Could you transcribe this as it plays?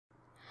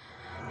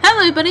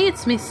Hello everybody,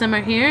 it's me Summer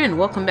here, and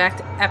welcome back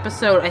to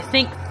episode, I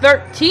think,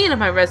 13 of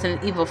my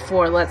Resident Evil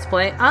 4 Let's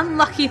Play.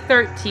 Unlucky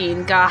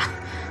 13, God.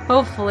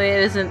 Hopefully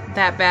it isn't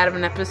that bad of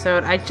an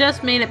episode. I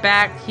just made it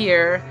back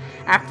here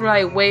after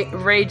I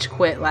rage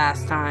quit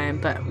last time,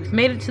 but we've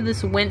made it to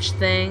this winch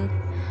thing.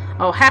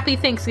 Oh, happy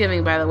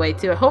Thanksgiving, by the way,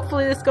 too.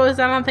 Hopefully this goes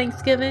out on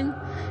Thanksgiving.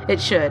 It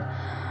should.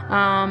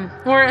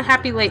 Or a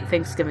happy late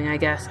Thanksgiving, I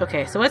guess.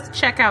 Okay, so let's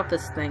check out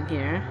this thing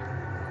here.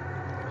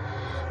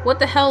 What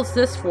the hell is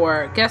this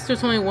for? Guess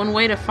there's only one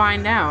way to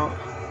find out.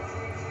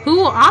 Who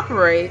will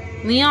operate?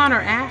 Leon or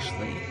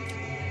Ashley?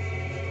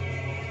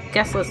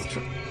 Guess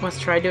let's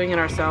try doing it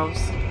ourselves.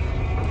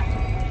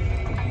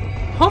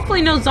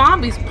 Hopefully no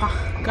zombies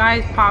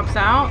guys pops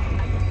out.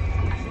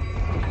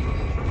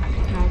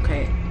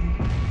 Okay.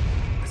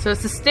 So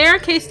it's the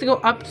staircase to go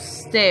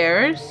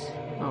upstairs.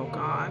 Oh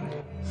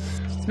god.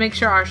 Let's make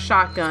sure our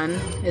shotgun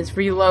is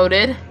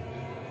reloaded.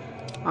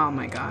 Oh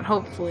my god,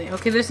 hopefully.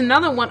 Okay, there's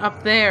another one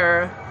up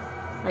there.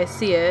 I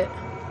see it.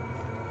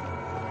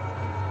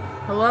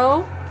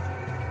 Hello?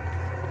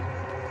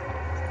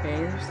 Okay,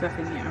 there's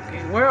nothing here.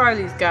 Okay, where are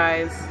these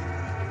guys?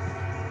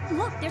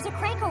 Look, there's a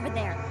crank over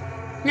there.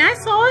 Yeah, I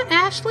saw it,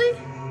 Ashley.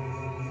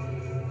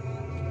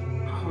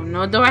 Oh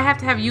no, do I have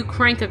to have you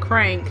crank a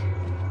crank?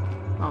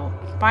 Oh,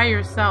 by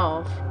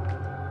yourself.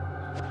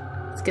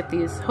 Let's get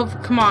these.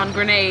 Come on,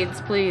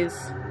 grenades, please.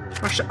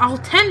 Oh,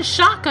 10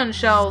 shotgun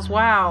shells,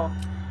 wow.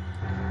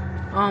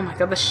 Oh my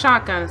god, the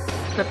shotgun is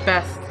the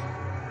best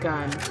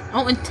gun.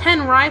 Oh, and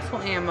 10 rifle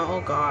ammo. Oh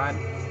god.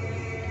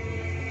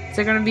 Is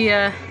there gonna be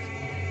a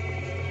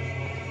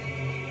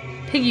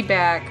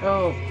piggyback?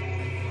 Oh.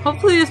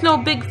 Hopefully there's no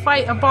big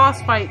fight, a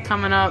boss fight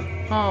coming up.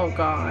 Oh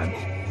god.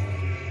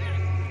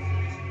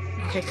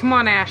 Okay, come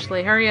on,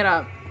 Ashley. Hurry it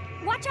up.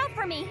 Watch out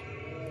for me.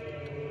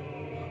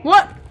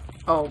 What?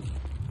 Oh.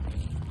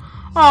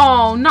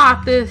 Oh,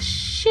 not this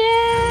shit.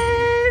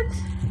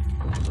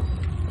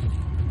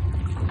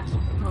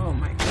 Oh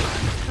my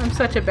god. I'm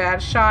such a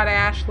bad shot,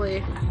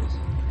 Ashley.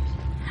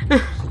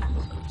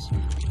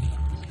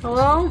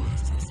 Hello?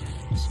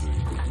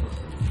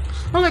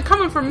 Oh, they're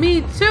coming for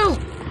me too!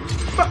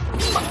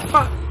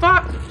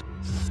 Fuck!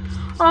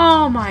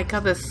 Oh my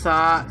god, this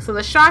sucks. So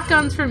the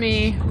shotgun's for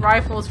me,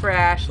 rifles for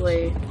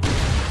Ashley.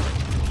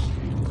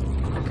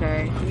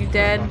 Okay, you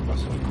dead?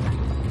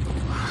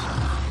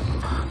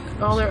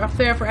 Oh, they're up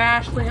there for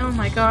Ashley. Oh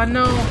my god,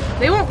 no.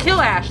 They won't kill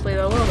Ashley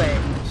though, will they?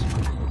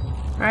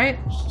 Right?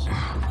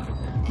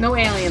 No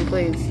alien,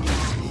 please.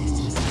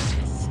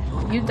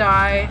 You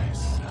die.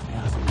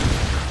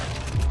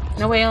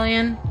 No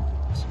alien.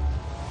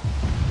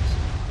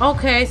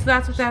 Okay, so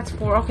that's what that's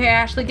for. Okay,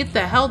 Ashley, get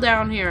the hell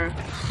down here.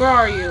 Where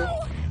are you?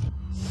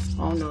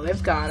 Oh no,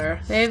 they've got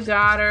her. They've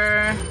got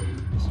her.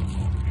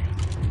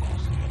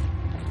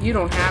 You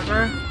don't have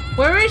her.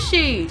 Where is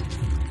she?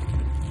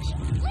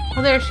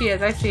 Oh, there she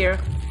is. I see her.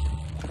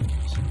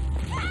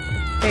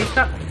 Okay,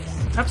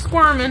 stop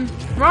squirming.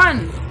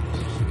 Run!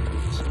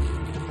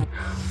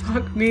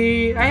 Fuck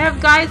me. I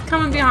have guys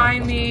coming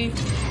behind me.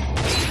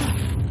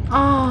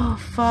 Oh,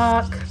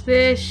 fuck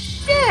this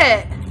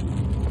shit.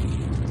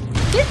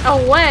 Get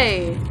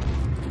away.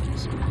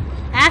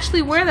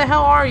 Ashley, where the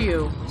hell are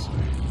you?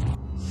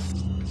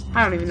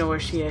 I don't even know where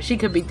she is. She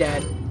could be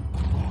dead.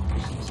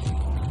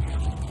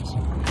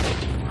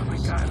 Oh my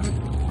god.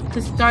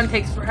 This gun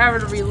takes forever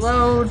to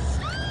reload.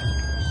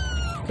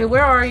 Okay,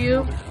 where are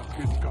you?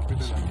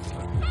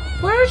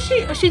 Where is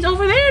she? Oh, she's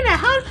over there now.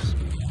 How?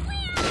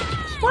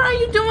 What are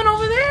you doing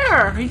over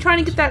there? Are you trying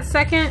to get that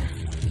second?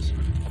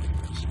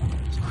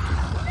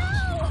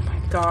 Oh my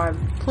god,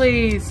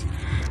 please.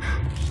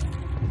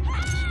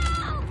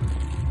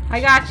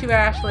 I got you,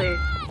 Ashley.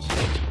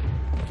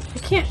 I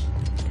can't.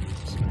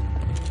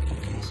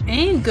 I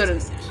ain't good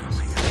at. Oh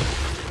my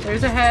god.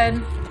 There's a head.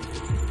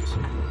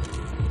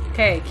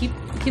 Okay, keep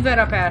that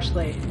up,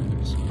 Ashley.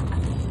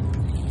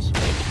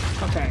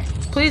 Okay.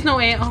 Please no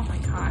aim. Oh my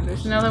god,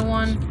 there's another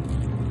one.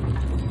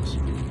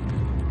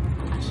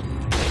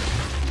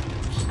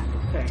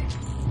 Okay.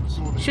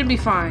 Should be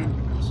fine.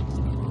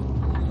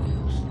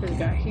 What do we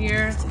got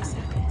here?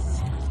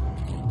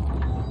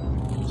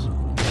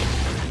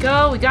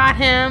 Go, we got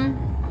him.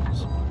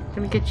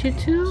 Can we get you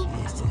too?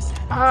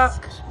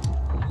 Fuck.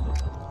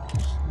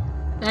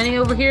 Any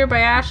over here by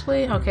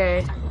Ashley?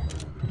 Okay.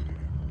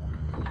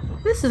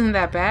 This isn't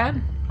that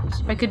bad.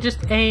 I could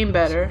just aim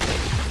better.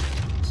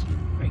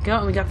 There we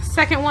go. We got the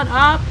second one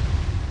up.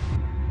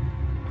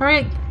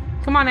 Alright.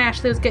 Come on,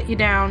 Ashley. Let's get you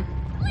down.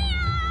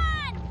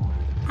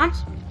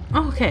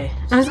 Okay.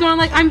 I was going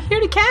like, I'm here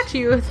to catch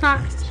you. It's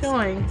not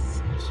showing.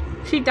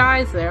 She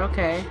dies there.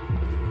 Okay.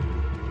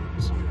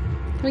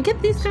 Can we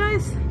get these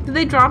guys? Did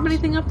they drop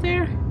anything up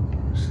there?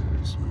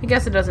 I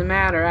guess it doesn't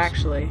matter,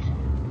 actually.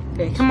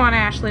 Okay, come on,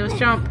 Ashley. Let's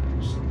jump.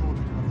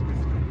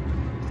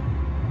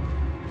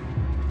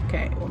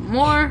 Okay, one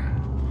more.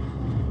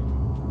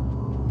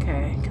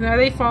 Okay, are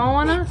they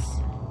following us?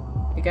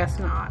 I guess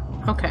not.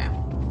 Okay.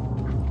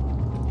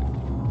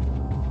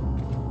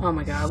 Oh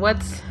my god,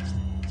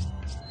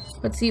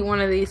 Let's eat one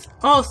of these.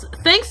 Oh,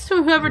 thanks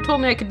to whoever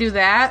told me I could do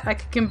that. I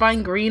could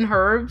combine green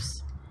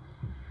herbs.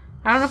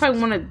 I don't know if I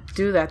want to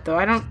do that, though.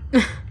 I don't...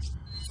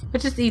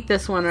 Let's just eat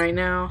this one right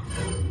now.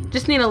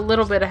 Just need a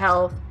little bit of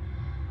health.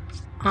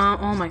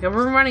 Oh my god,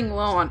 we're running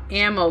low on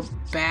ammo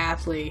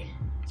badly.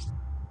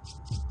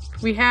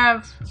 We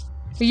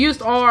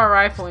used all our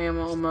rifle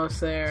ammo almost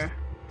there.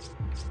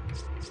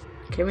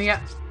 Okay, we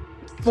got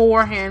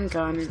 4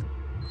 handgun.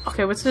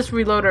 Okay, let's just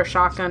reload our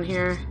shotgun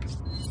here.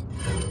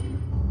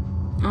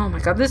 Oh my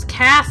god, this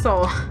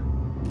castle!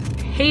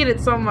 I hate it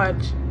so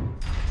much.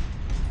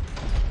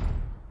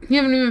 You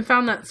haven't even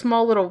found that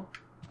small little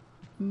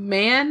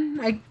man?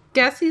 I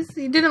guess he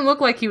didn't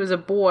look like he was a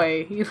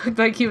boy. He looked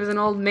like he was an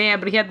old man,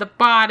 but he had the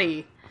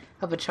body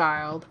of a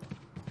child.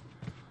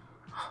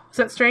 Is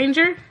that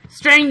stranger?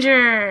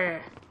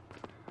 Stranger!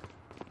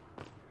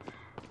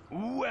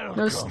 Welcome.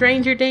 No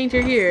stranger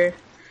danger here.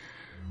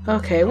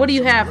 Okay, what do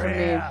you have for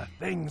me?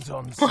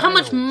 Well, how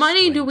much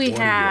money do we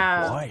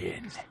have?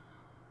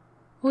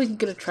 Oh, we can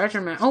get a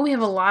treasure map. Oh, we have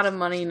a lot of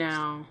money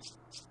now.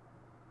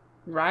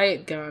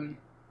 Riot gun.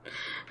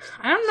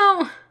 I don't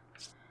know.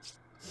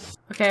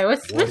 Okay,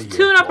 let's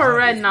tune up our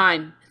Red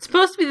 9. It's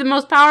supposed to be the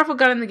most powerful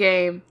gun in the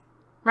game.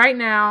 Right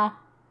now.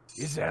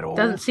 Is that all?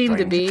 Doesn't seem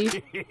to be.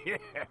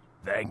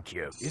 Thank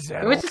you. Is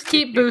that Let's just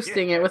keep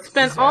boosting it. We'll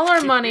spend all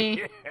our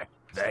money.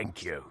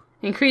 Thank you.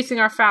 Increasing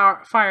our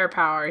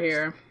firepower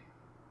here.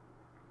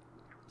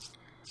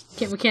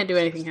 We can't do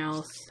anything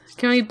else.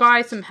 Can we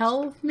buy some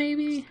health,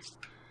 maybe?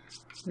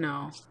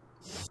 No.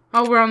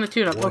 Oh, we're on the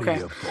tune-up.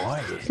 Okay.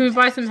 Can we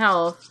buy some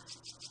health?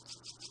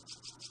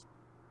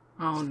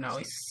 Oh no,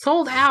 he's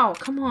sold out.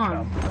 Come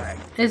on.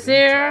 Is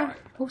there...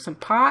 Oh, some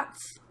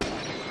pots.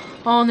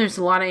 Oh, and there's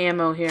a lot of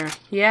ammo here.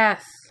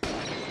 Yes.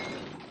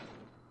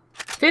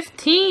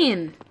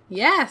 15.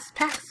 Yes.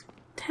 Packs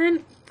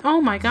 10. Oh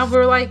my god,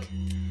 we're like...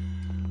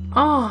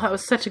 Oh, that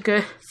was such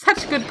good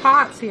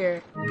pots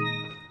here.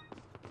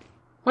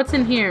 What's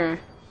in here?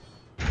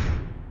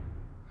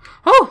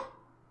 Oh!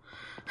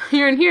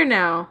 You're in here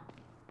now.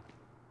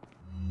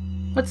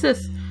 What's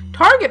this?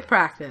 Target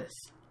practice.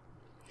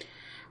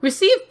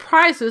 Receive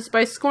prizes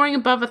by scoring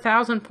above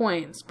 1,000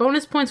 points.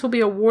 Bonus points will be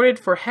awarded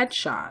for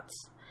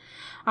headshots.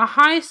 A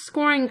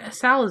high-scoring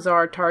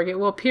Salazar target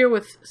will appear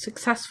with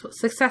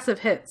successive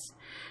hits.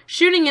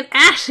 Shooting an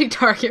Ashley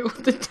target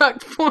will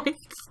deduct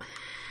points.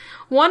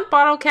 1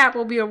 bottle cap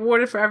will be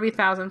awarded for every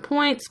 1,000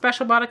 points.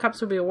 Special bottle caps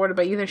will be awarded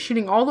by either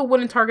shooting all the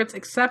wooden targets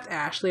except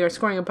Ashley or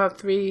scoring above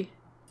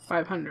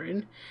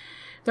 500.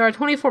 There are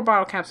 24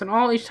 bottle caps in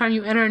all. Each time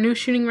you enter a new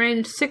shooting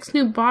range, 6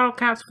 new bottle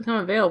caps become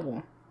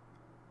available.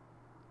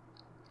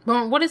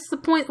 Well, what is the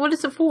point? What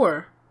is it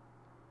for?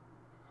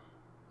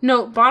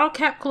 No, bottle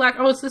cap collect.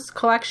 Oh, is this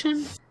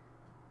collection?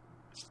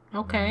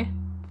 Okay.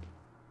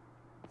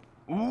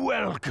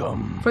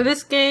 Welcome. For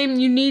this game,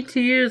 you need to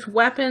use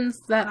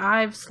weapons that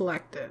I've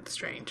selected,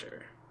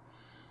 Stranger.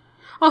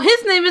 Oh,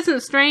 his name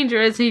isn't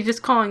Stranger, is he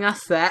just calling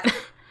us that?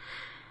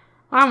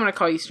 I'm gonna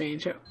call you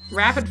Stranger.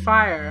 Rapid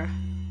fire.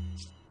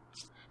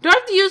 Do I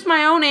have to use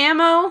my own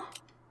ammo?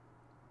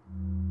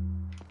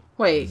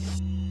 Wait.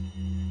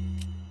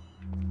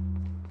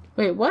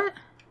 Wait, what?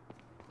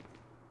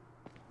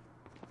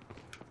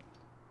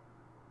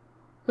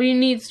 What do you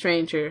need,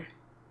 Stranger?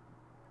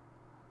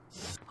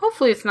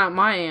 Hopefully it's not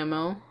my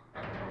ammo.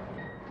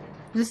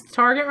 Is this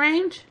target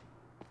range?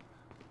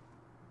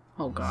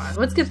 Oh god.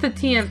 Let's get the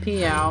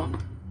TMP out.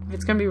 If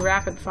it's gonna be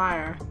rapid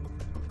fire.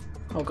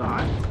 Oh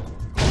god.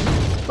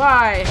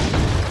 Bye!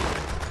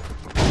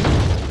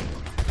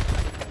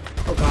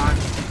 Oh god.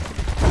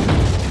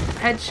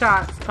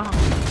 Headshots. Oh.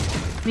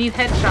 Need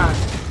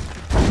headshots.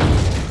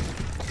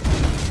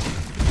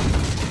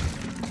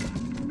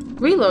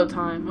 Reload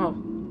time. Oh.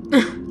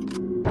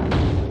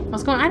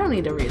 What's going on? I don't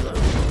need to reload.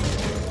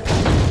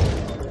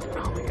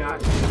 Oh my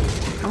god.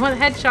 I want a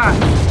headshot.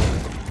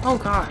 Oh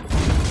god.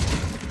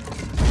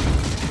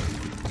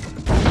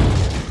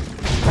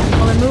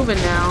 Well, they're moving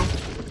now.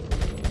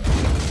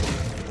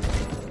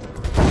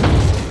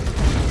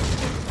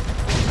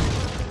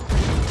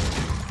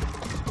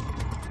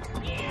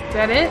 Is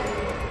that it?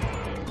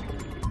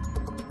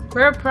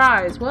 Rare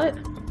prize. What?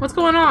 What's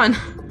going on?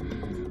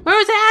 Where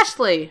was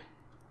Ashley?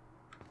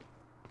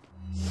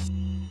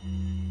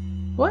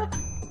 What?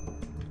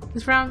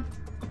 This round?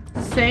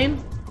 The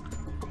same?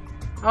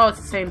 Oh,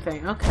 it's the same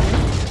thing. Okay.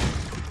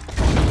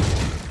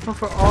 Go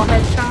for all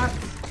headshots.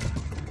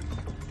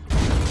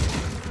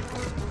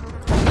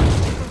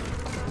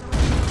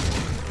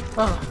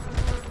 Oh.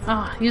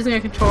 Oh, using a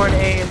controller to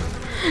aim.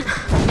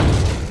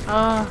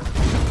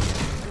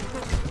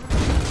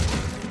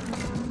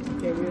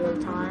 Okay,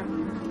 reload time.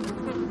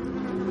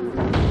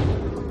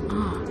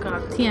 Oh,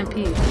 God.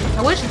 TMP.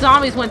 I wish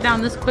zombies went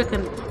down this quick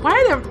and... Why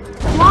are there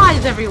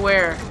flies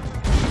everywhere?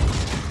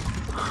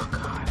 Oh,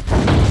 God.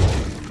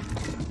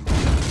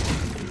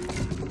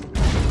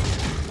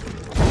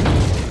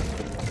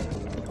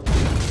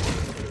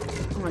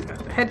 Oh, my God.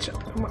 Headshot.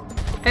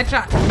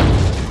 Headshot.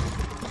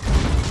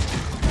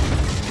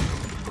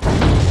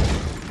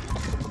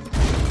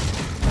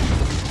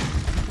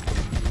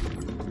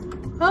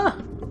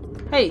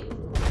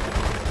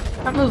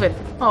 Stop moving.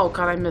 Oh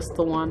god, I missed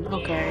the one.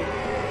 Okay.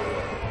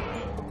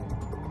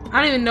 I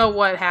don't even know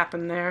what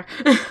happened there.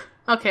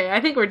 Okay, I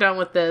think we're done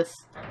with this.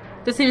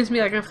 This seems to be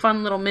like a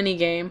fun little mini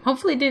game.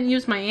 Hopefully I didn't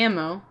use my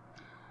ammo.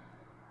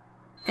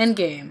 End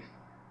game.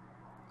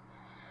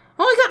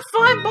 Oh, I got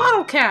 5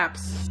 bottle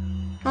caps!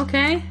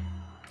 Okay.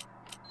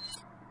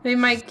 They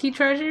might key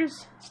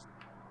treasures?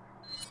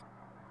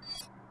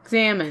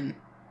 Examine.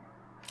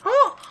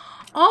 Oh!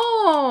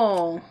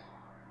 Oh!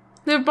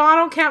 They're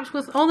bottle caps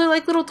with... Oh, they're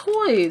like little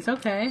toys.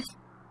 Okay.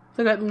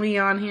 So I got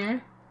Leon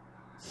here.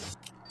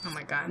 Oh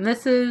my god. And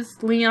this is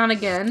Leon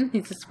again.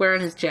 He's just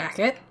wearing his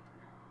jacket.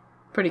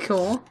 Pretty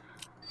cool.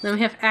 Then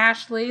we have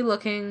Ashley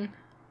looking...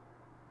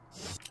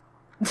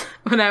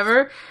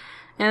 whatever.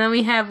 And then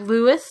we have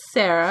Lewis,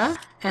 Sarah.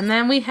 And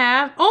then we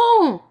have...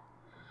 Oh!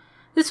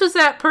 This was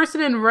that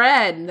person in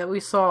red that we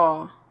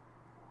saw.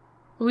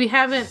 We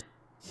haven't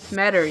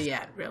met her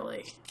yet,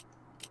 really.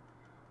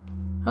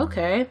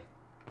 Okay.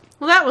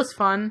 Well, that was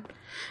fun.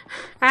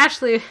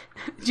 Ashley,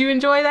 did you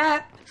enjoy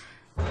that?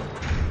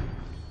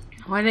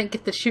 Oh, I didn't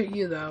get to shoot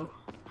you, though.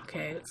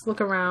 Okay, let's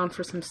look around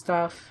for some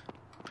stuff.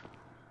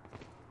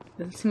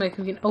 Doesn't seem like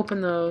we can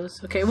open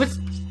those. Okay, let's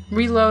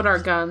reload our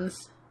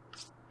guns.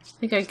 I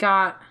think I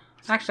got...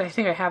 Actually, I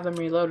think I have them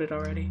reloaded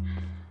already.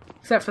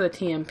 Except for the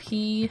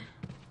TMP.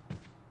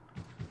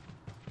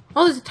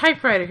 Oh, there's a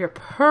typewriter here.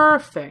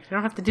 Perfect. I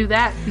don't have to do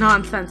that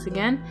nonsense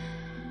again.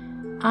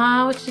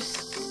 Let's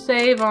just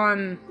save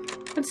on...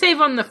 Let's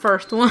save on the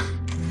first one.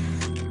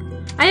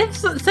 I have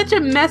such a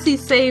messy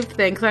save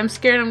thing because I'm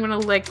scared I'm gonna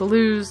like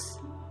lose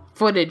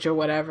footage or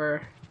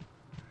whatever.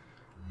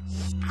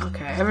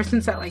 Okay, ever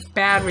since that like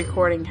bad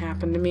recording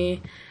happened to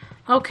me.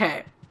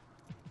 Okay.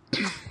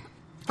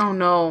 Oh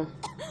no.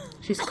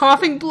 She's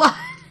coughing blood.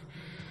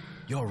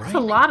 You alright? That's a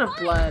lot of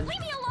blood.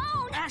 Leave me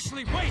alone!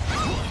 Ashley, wait!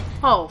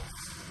 Oh,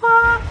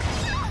 fuck.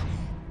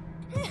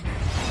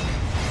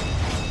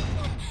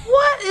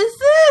 What is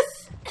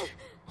this?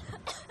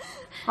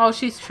 Oh,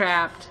 she's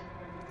trapped.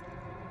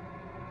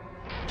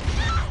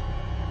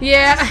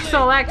 Yeah, I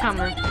saw that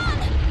coming.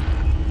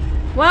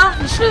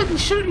 Well, you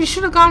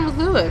should have gone with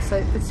Lewis.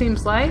 It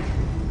seems like.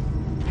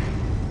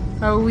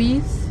 Or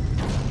Louise.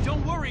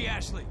 Don't worry,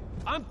 Ashley.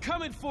 I'm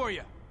coming for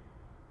you.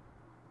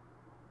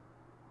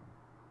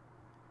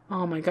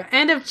 Oh my god.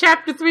 End of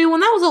chapter 3. Well,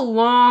 that was a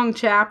long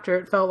chapter,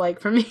 it felt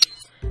like, for me.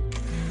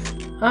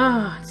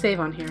 Save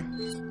on here.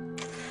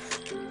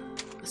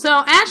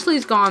 So,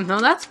 Ashley's gone, though.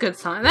 That's a good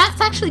sign. That's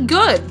actually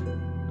good.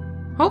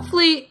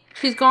 Hopefully,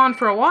 she's gone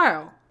for a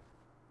while.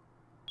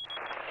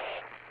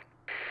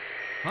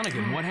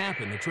 Hunnigan, what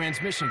happened? The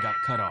transmission got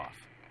cut off.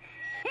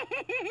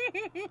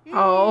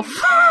 Oh.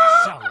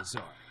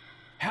 Salazar.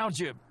 How'd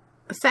you...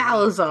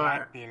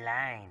 Salazar. The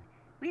line.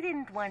 We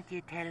didn't want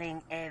you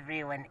telling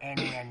everyone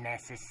any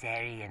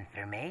unnecessary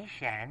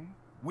information.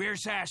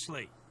 Where's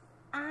Ashley?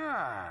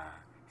 Ah,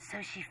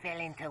 so she fell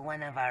into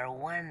one of our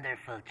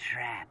wonderful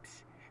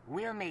traps.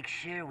 We'll make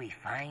sure we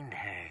find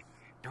her.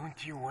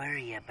 Don't you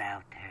worry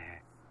about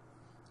her.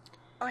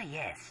 Oh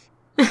yes,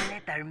 we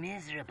let our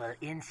miserable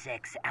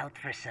insects out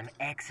for some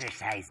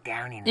exercise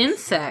down in the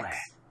sewer.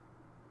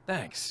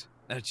 Thanks.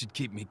 That should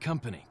keep me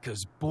company,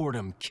 'cause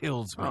boredom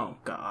kills me. Oh,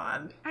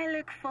 God. I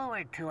look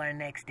forward to our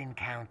next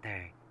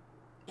encounter.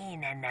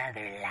 In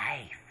another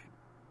life.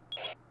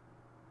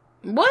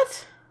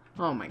 What?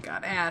 Oh, my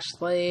God.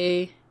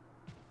 Ashley.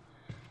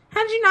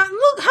 How did you not...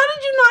 Look, how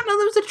did you not know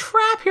there was a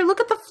trap here? Look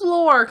at the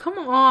floor. Come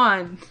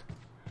on.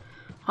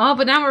 Oh,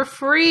 but now we're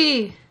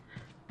free.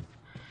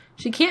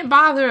 She can't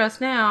bother us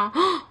now.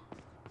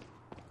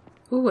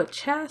 Ooh, a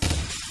chest.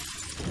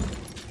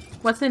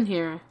 What's in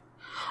here?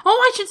 Oh,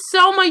 I should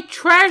sell my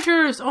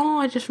treasures. Oh,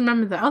 I just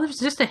remembered that. Oh, there's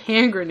just a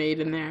hand grenade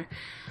in there.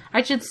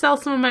 I should sell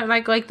some of my,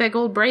 like that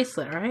gold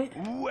bracelet, right?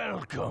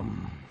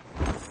 Welcome.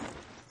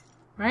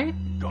 Right?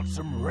 Got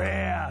some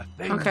rare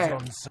things Okay.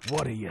 on.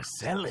 What are you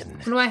selling?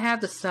 What do I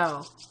have to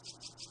sell?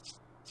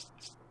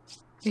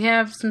 We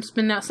have some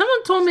spin out.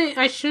 Someone told me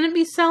I shouldn't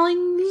be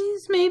selling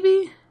these,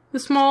 maybe? The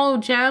small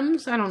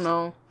gems? I don't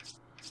know.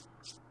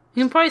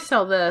 You can probably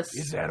sell this.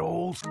 Is that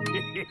all?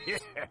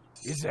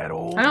 Is that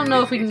all? I don't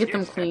know if we can get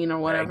them clean or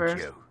whatever.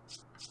 Thank you.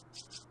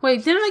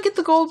 Wait, didn't I get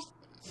the gold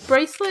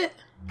bracelet?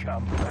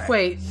 Come back.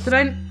 Wait, did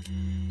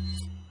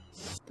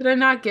I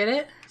not get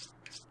it?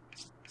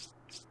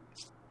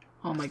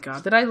 Oh my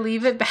god, did I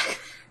leave it back?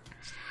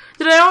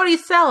 Did I already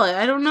sell it?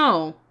 I don't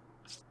know.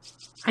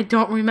 I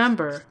don't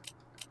remember.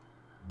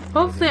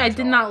 Hopefully I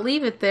did not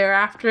leave it there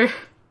after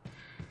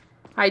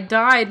I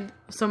died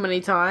so many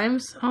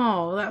times.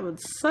 Oh, that would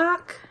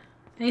suck.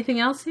 Anything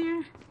else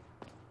here?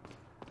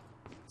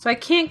 So I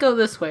can't go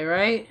this way,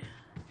 right?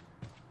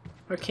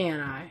 Or can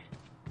I?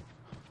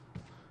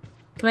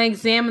 Can I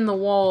examine the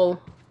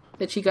wall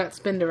that she got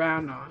spinned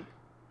around on?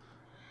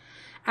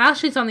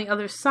 Ashley's on the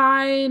other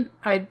side.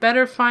 I'd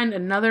better find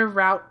another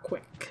route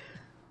quick.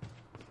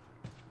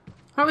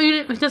 Oh,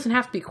 it doesn't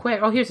have to be quick.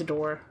 Oh, here's a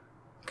door.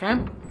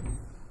 Okay.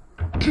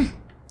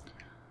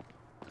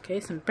 Okay,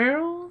 some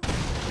barrels.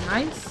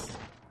 Nice.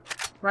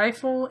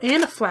 Rifle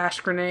and a flash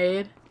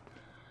grenade.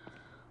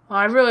 Oh,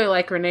 I really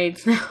like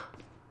grenades now.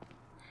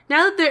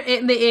 Now that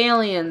they're the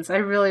aliens, I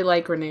really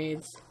like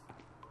grenades.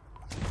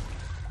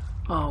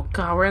 Oh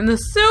god, we're in the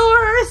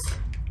sewers!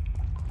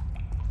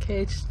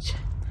 Okay, just...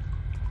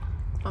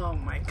 Oh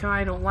my god,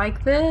 I don't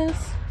like this.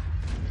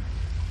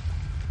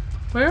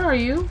 Where are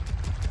you?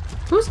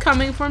 Who's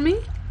coming for me?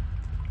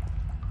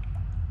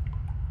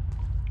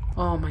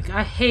 Oh my god,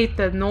 I hate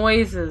the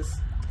noises.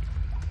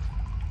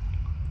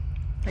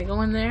 Can I go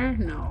in there?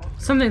 No.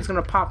 Something's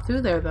gonna pop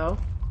through there though.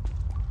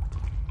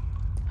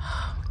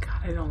 Oh my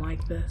god, I don't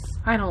like this.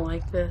 I don't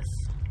like this.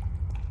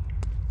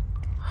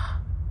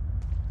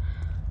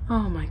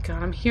 Oh my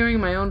god, I'm hearing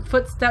my own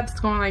footsteps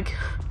going like,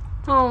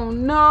 oh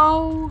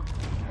no.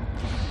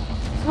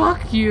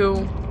 Fuck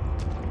you.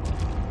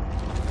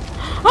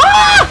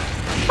 Ah!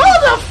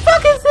 What the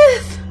fuck is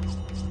this?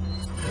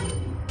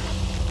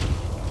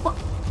 What?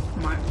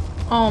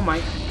 Oh my.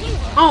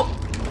 Oh.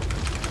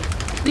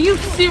 Do you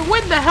see?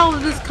 Where the hell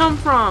did this come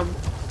from?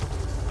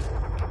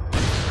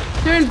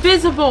 They're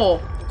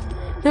invisible.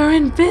 They're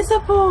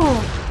invisible.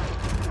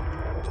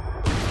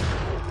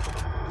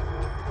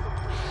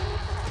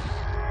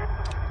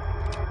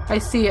 I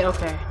see it.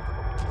 Okay.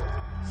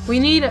 We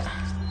need a...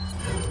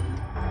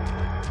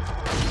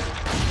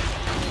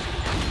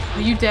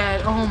 Are you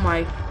dead? Oh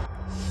my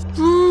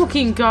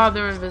fucking god,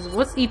 they're invisible.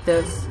 Let's eat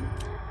this.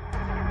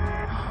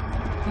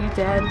 Are you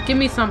dead? Give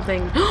me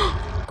something.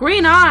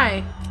 Green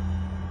eye!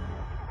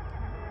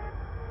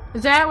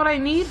 Is that what I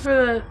need for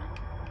the...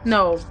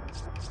 No.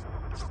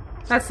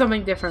 That's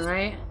something different,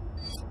 right?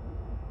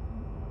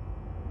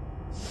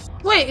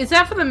 Wait, is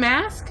that for the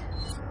mask?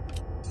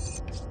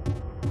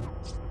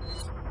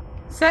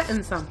 Set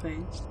in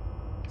something.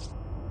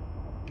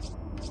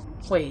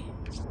 Wait.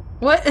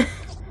 What?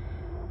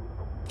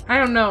 I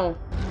don't know.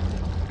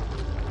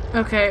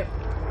 Okay.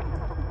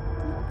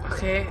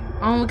 Okay.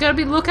 Oh, we gotta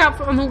be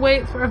lookout on the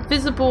way for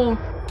invisible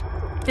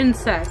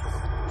insects.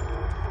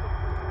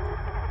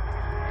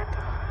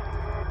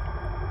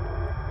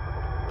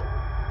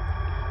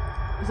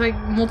 There's like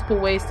multiple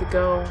ways to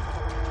go.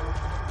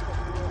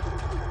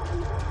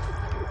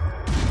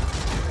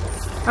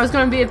 I was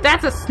gonna be, if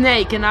that's a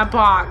snake in that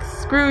box,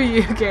 screw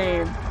you,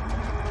 game.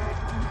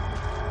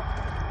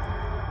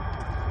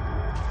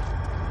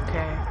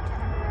 Okay.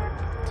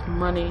 It's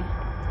money.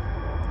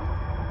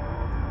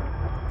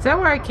 Is that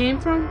where I came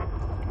from?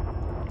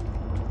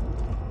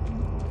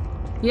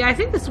 Yeah, I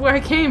think this is where I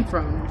came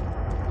from.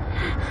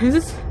 Is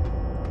this...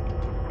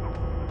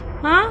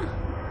 Huh?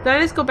 Did I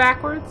just go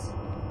backwards?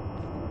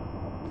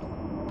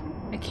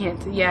 I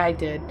can't... Yeah, I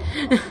did.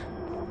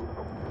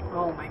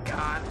 Oh my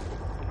god.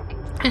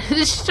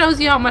 This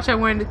shows you how much I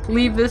wanted to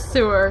leave this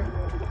sewer.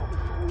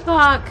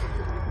 Fuck.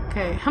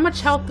 Okay, how much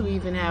health do we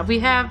even have? We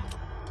have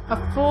a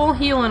full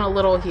heal and a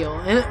little heal.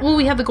 And, well,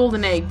 we have the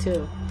golden egg,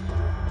 too.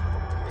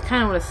 I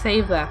kind of want to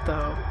save that,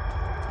 though.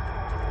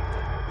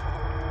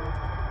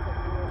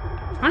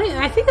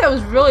 I think I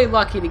was really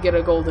lucky to get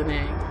a golden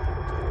egg.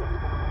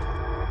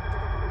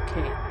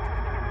 Okay.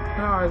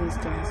 Where are these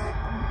guys?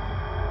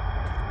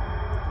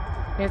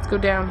 Okay, let's go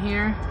down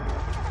here.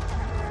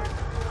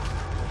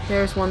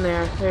 There's one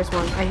there. There's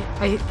one. I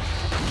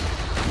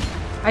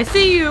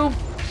see you!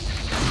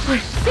 I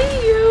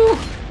see you!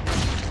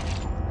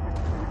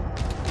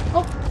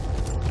 Oh!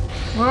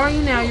 Where are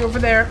you now? You're over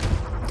there.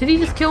 Did he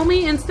just kill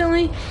me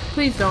instantly?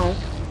 Please don't.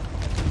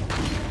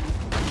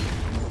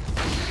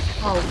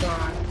 Oh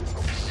god.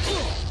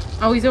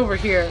 Oh, he's over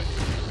here.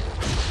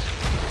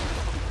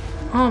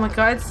 Oh my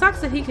god, it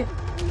sucks that he can...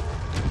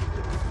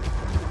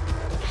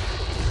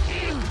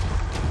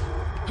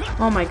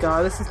 Oh my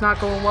god, this is not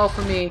going well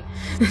for me.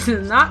 This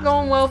is not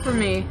going well for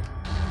me.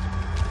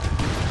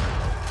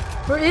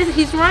 Where is he?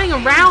 He's running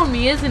around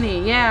me, isn't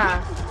he?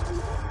 Yeah.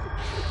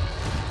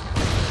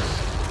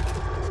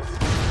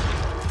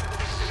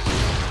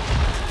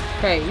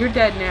 Okay, you're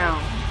dead now.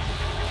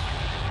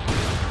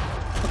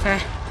 Okay.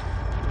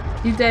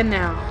 You dead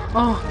now.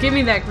 Oh, give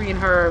me that green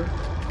herb.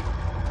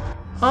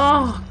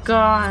 Oh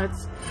god.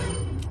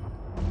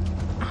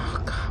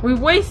 Oh god. We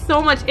waste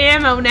so much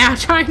ammo now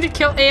trying to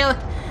kill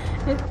aliens.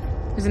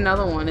 There's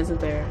another one, isn't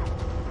there?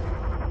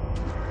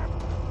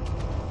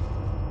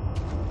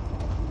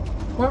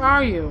 Where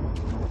are you?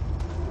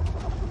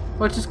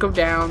 Let's just go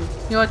down.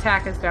 He'll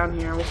attack us down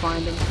here. We'll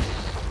find him.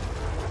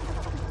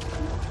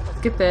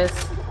 Let's get this.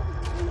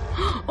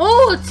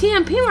 Oh,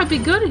 TMP might be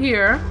good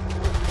here.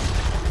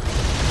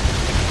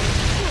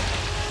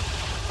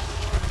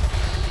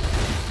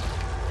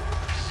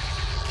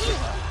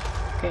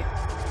 Okay.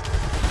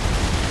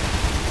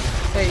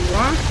 There you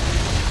are.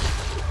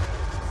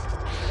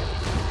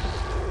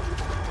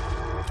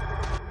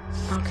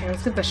 Okay,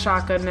 let's get the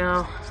shotgun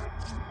now.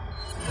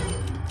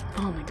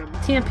 Oh my god,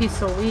 TMP's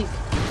so weak.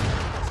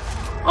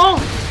 Oh!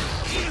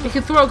 It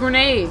can throw a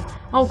grenade.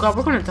 Oh god,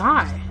 we're gonna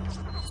die.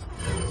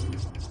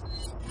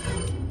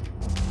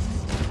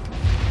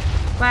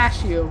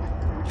 Flash you.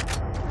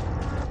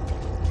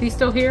 Is he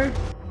still here?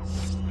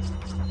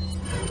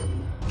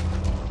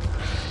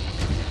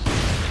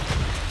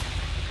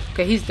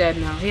 Okay, he's dead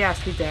now. He has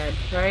to be dead,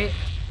 right?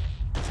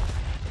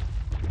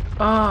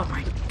 Oh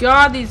my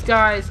god, these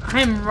guys.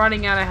 I am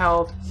running out of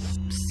health.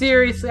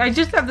 Seriously, I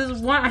just have this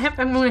one.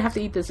 I'm going to have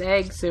to eat this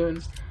egg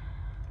soon.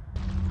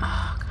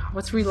 Oh god,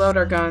 let's reload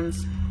our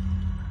guns.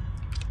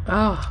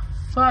 Oh,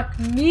 fuck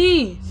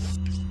me.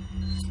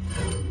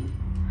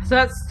 So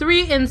that's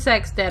 3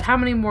 insects dead. How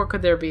many more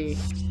could there be?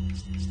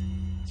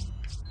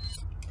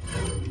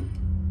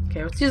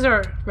 Okay, let's use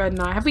our red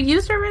knife. Have we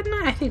used our red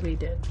knife? I think we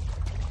did.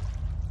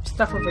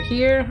 Stuff over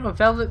here. Oh,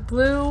 velvet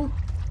blue.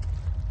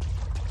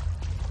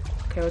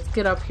 Okay, let's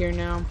get up here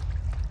now.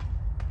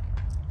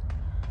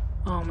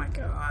 Oh my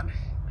god.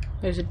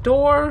 There's a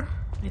door.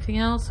 Anything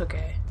else?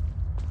 Okay.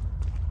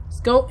 Let's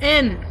go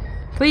in.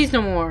 Please,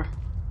 no more.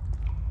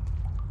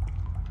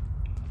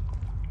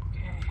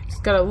 Okay,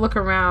 just gotta look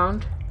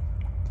around.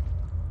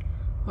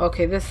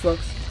 Okay, this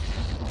looks...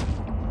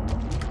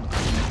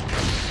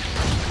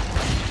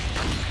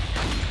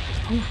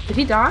 Oh, did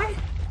he die?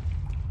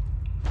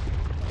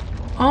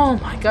 Oh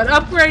my god,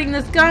 upgrading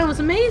this gun was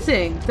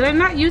amazing! Did I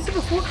not use it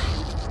before?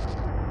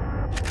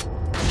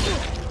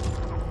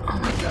 Oh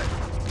my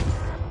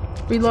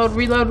god. Reload,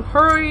 reload,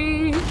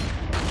 hurry!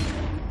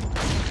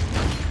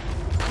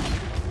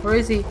 Where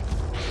is he?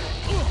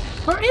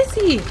 Where is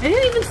he? I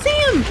didn't even see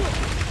him!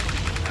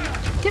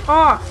 Get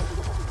off!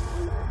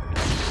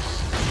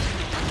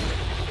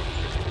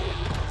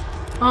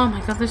 Oh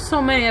my god, there's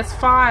so many. That's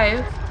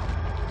 5.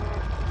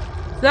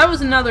 That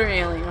was another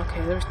alien.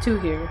 Okay, there's 2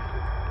 here.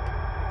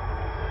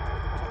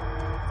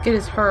 Get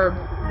his herb.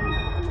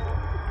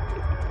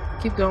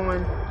 Keep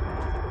going.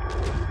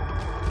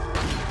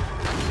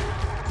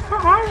 Where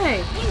are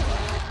they?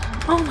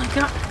 Oh my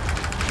god.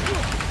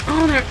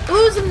 Oh, they're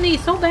oozing me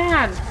so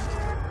bad.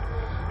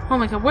 Oh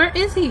my god, where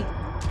is he?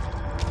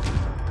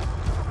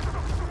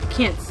 I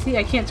can't see.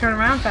 I can't turn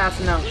around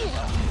fast enough.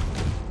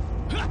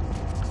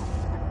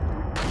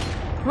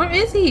 Where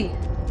is he?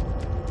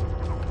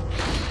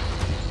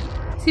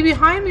 Is he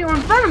behind me or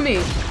in front of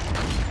me?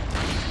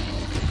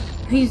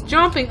 He's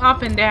jumping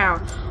up and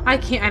down. I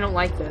can't. I don't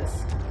like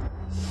this.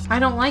 I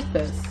don't like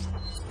this.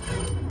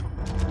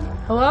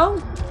 Hello?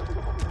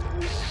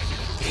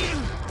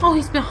 Oh,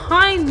 he's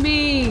behind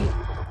me.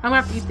 I'm gonna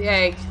have to eat the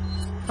egg.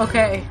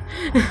 Okay.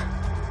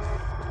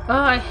 Oh,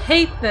 I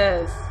hate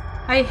this.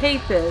 I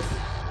hate this.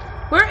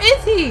 Where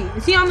is he?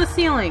 Is he on the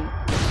ceiling?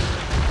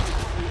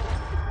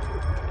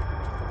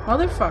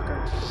 Motherfucker.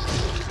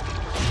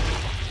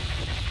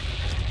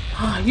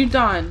 Oh, you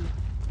done.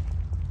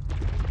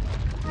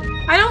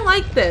 I don't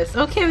like this.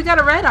 Okay, we got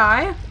a red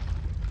eye.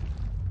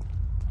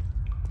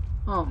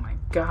 Oh my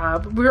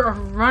god. We're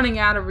running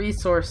out of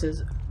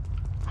resources.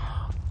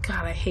 Oh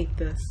god, I hate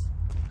this.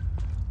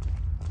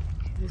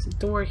 Okay, there's a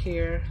door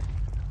here.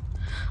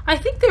 I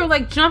think they're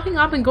like jumping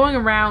up and going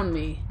around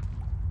me.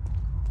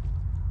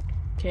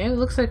 Okay, it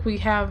looks like we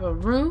have a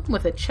room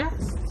with a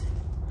chest.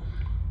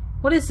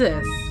 What is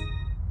this?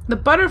 The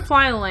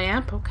butterfly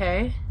lamp,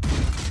 okay.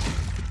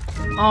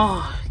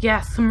 Oh,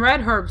 yes, some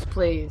red herbs,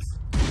 please.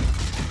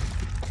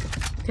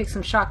 Take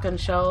some shotgun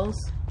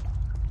shells.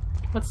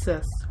 What's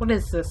this? What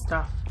is this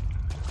stuff?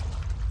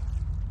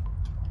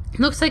 It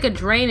looks like a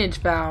drainage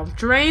valve.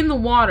 Drain the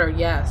water,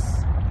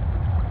 yes.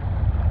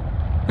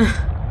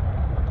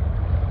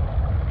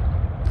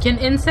 Can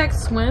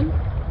insects swim?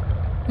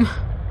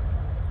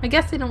 I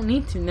guess they don't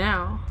need to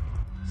now.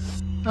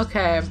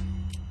 Okay.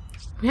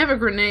 We have a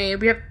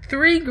grenade. We have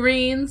 3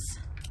 greens.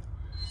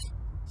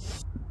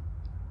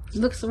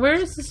 Looks. Where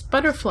is this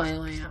butterfly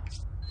lamp?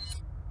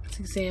 Let's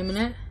examine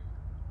it.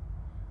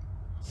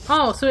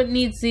 Oh, so it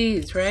needs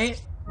these,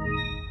 right?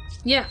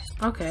 Yeah.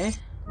 Okay.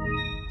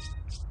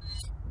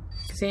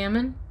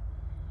 Examine.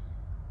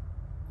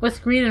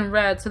 With green and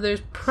red, so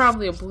there's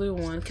probably a blue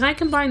one. Can I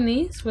combine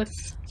these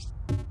with?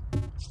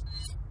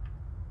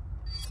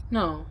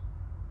 No.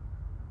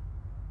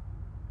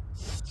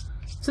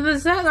 So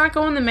does that not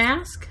go in the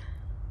mask?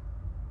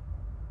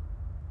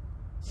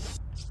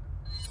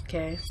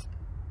 Okay.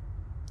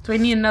 So I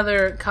need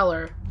another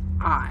color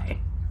eye,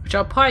 which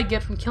I'll probably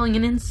get from killing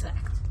an insect.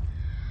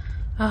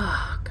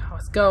 Oh, God,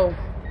 let's go.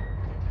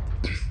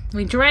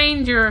 We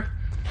drained your...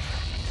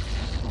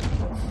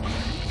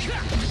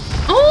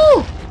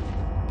 Oh!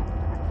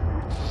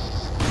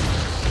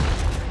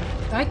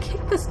 I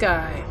kicked this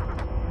guy.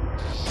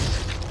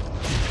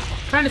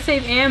 Trying to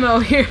save ammo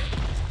here.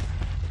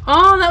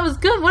 Oh, that was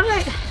good. What did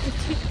I...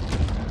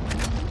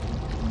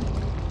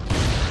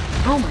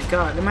 Oh my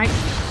god, am I...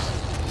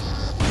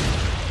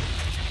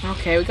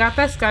 Okay, we got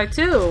this guy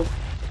too.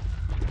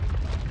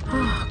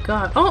 Oh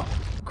god. Oh!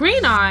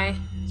 Green eye!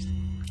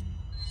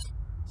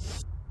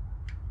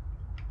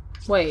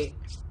 Wait.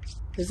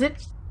 Is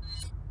it?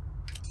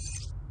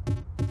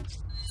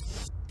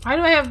 Why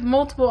do I have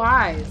multiple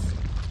eyes?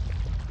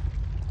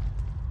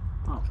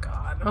 Oh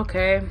god.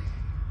 Okay.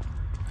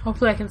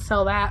 Hopefully I can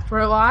sell that for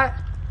a lot.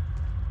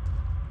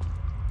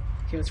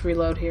 Okay, let's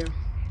reload here.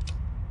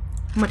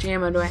 How much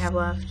ammo do I have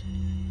left?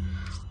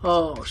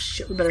 Oh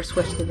shit, we better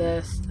switch to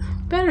this.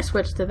 Better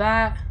switch to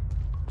that.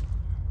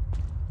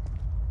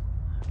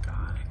 Oh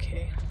god,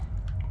 okay.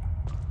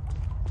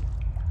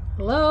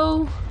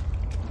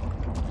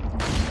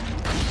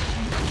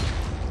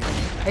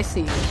 I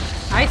see you.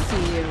 I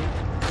see you.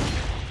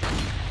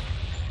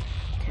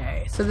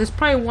 Okay, so there's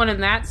probably one in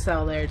that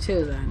cell there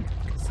too then.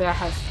 So that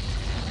has...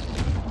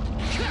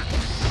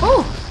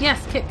 Oh!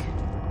 Yes, kick.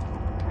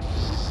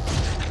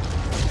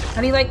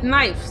 How do you like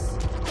knives?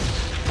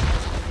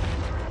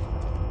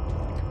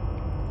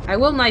 I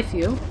will knife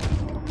you.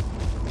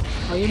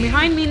 Oh, you're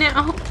behind me now.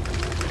 Oh,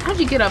 how'd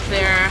you get up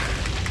there?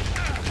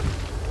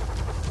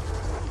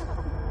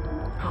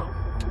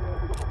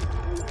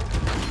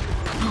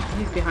 Oh,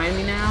 he's behind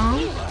me now.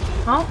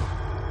 Oh.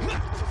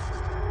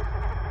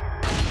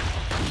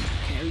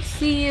 Okay, we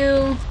see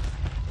you.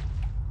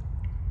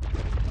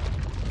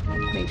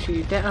 Make sure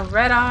you get a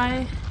red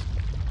eye.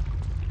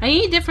 I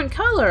need a different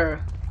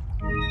color.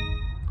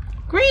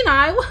 Green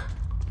eye?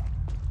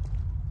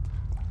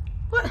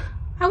 What?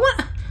 I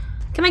want...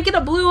 Can I get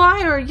a blue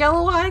eye or a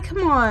yellow eye?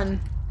 Come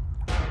on.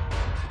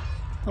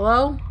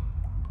 Hello?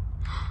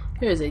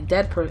 There is a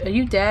dead person. Are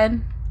you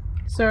dead,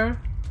 sir?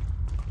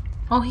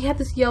 Oh, he had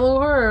this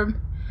yellow herb.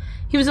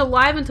 He was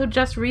alive until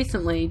just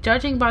recently.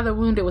 Judging by the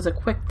wound, it was a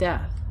quick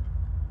death.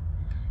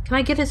 Can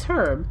I get his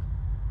herb?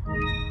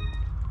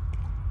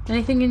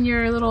 Anything in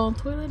your little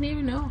toilet here?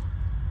 No.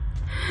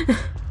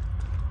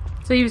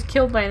 So he was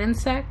killed by an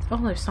insect? Oh,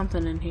 there's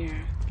something in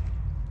here.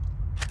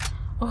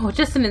 Oh,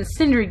 just an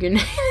incendiary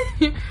grenade.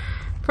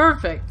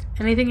 Perfect.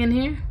 Anything in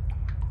here?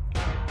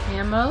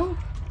 Ammo?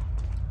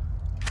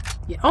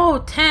 Yeah. Oh,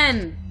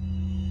 10!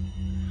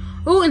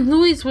 Oh, and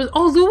Louise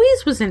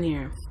was in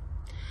here.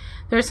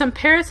 There are some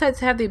parasites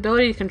that have the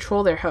ability to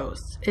control their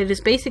hosts. It is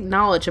basic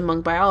knowledge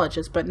among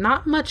biologists, but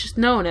not much is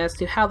known as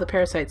to how the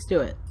parasites do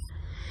it.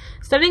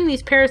 Studying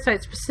these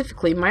parasites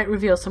specifically might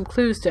reveal some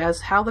clues to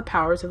as how the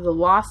powers of the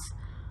Los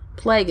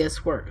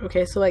Plagas work.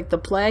 Okay, so like the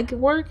plague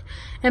work,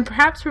 and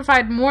perhaps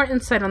provide more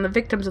insight on the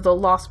victims of the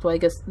Los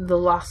Plagas, the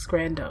Los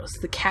Grandos,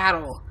 the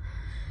cattle.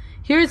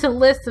 Here is a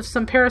list of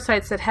some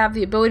parasites that have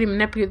the ability to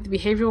manipulate the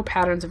behavioral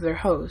patterns of their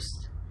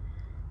host.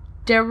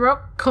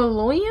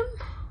 Derocolium?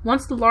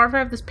 Once the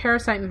larva of this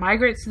parasite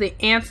migrates to the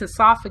ant's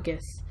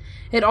esophagus,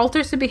 it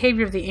alters the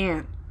behavior of the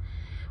ant.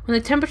 When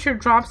the temperature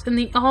drops in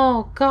the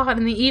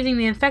evening,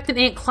 the infected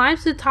ant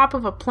climbs to the top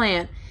of a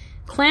plant,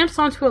 clamps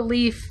onto a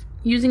leaf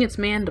using its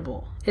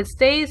mandible. It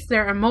stays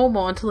there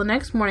immobile until the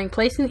next morning,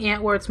 placing the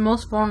ant where it's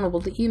most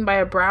vulnerable to eaten by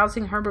a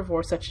browsing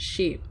herbivore such as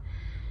sheep.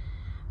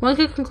 One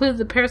could conclude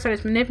that the parasite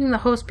is manipulating the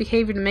host's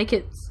behavior to make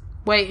its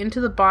way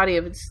into the body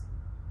of its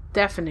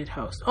definite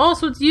host. Oh,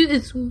 so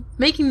it's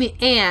making the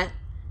ant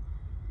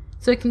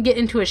so it can get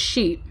into a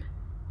sheep.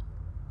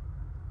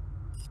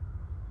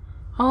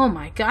 Oh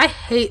my god, I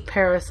hate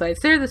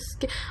parasites. They're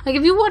like,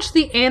 if you watch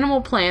the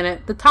Animal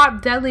Planet, the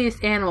top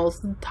deadliest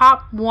animals, the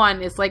top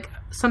one is like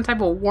some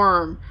type of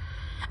worm.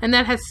 And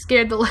that has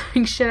scared the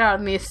living shit out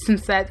of me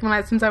since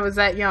I was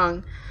that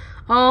young.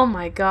 Oh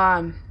my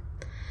god.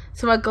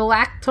 So a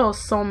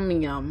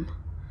galactosomium.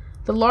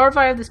 The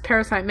larvae of this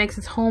parasite makes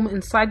its home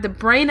inside the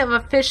brain of a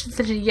fish such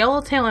as a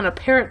yellowtail and a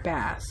parrot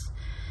bass.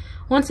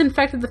 Once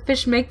infected, the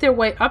fish make their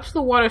way up to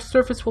the water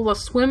surface where they'll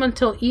swim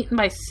until eaten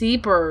by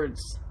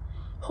seabirds.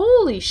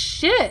 Holy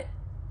shit!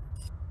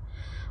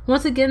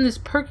 Once again, this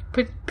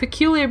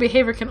peculiar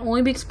behavior can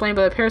only be explained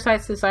by the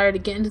parasite's desire to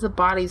get into the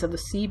bodies of the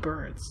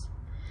seabirds.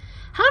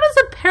 How does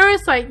a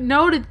parasite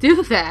know to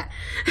do that?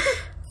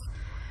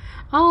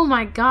 Oh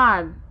my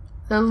god.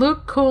 The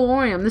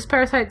leucolorium. This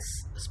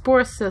parasite's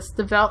sporocysts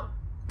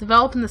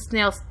develop in the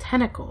snail's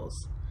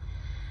tentacles.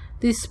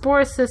 These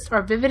sporocysts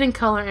are vivid in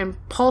color and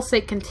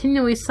pulsate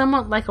continually,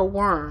 somewhat like a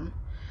worm.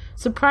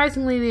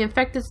 Surprisingly, the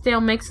infected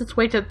snail makes its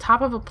way to the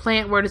top of a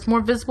plant where it is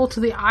more visible to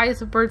the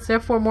eyes of birds,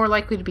 therefore more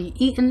likely to be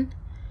eaten.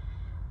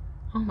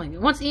 Oh my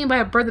god. Once eaten by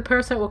a bird, the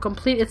parasite will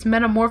complete its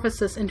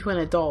metamorphosis into an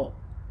adult.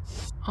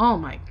 Oh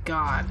my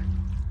god.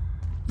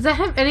 Does that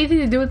have anything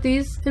to do with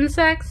these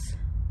insects?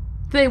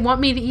 Do they want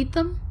me to eat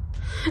them?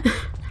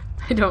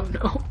 I don't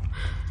know.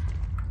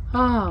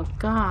 Oh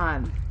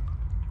god.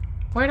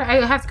 Where do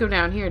I have to go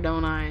down here,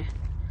 don't I?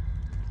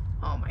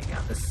 Oh my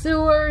god, the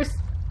sewers.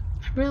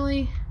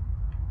 Really?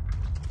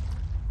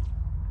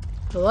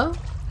 Hello?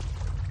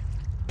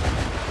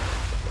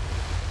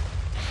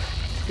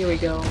 Here we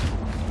go.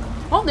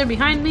 Oh, they're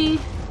behind me.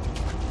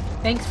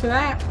 Thanks for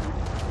that.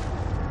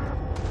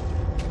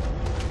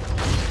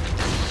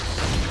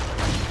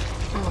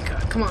 Oh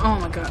god, come on. Oh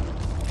my god.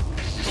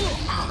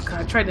 Oh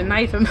god, I tried to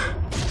knife him.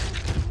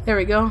 There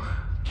we go.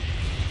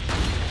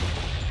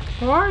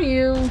 Who are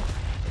you?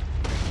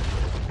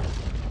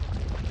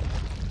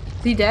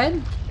 Is he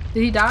dead?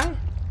 Did he die?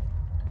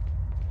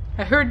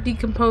 I heard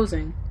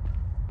decomposing.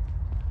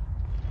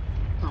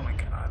 Oh my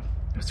god.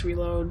 Let's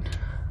reload.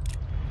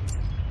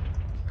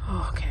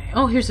 Okay.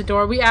 Oh, here's the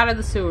door. We out of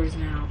the sewers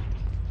now.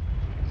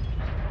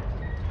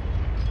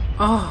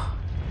 Oh.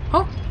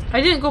 Oh, I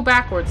didn't go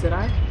backwards, did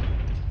I?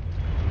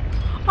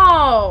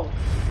 Oh.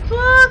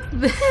 Fuck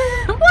this.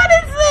 What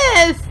is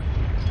this?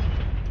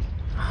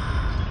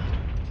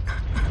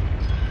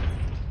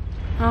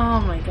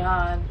 Oh my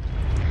god.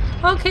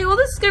 Okay, well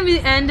this is going to be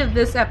the end of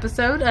this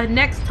episode.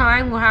 Next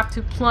time we'll have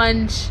to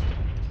plunge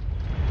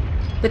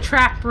the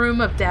trap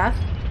room of death.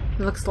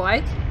 it looks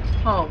like.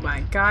 Oh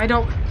my god, I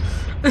don't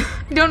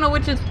I don't know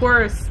which is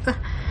worse.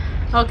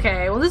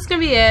 Okay, well this is gonna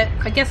be it.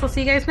 I guess I'll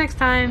see you guys next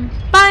time.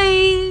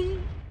 Bye!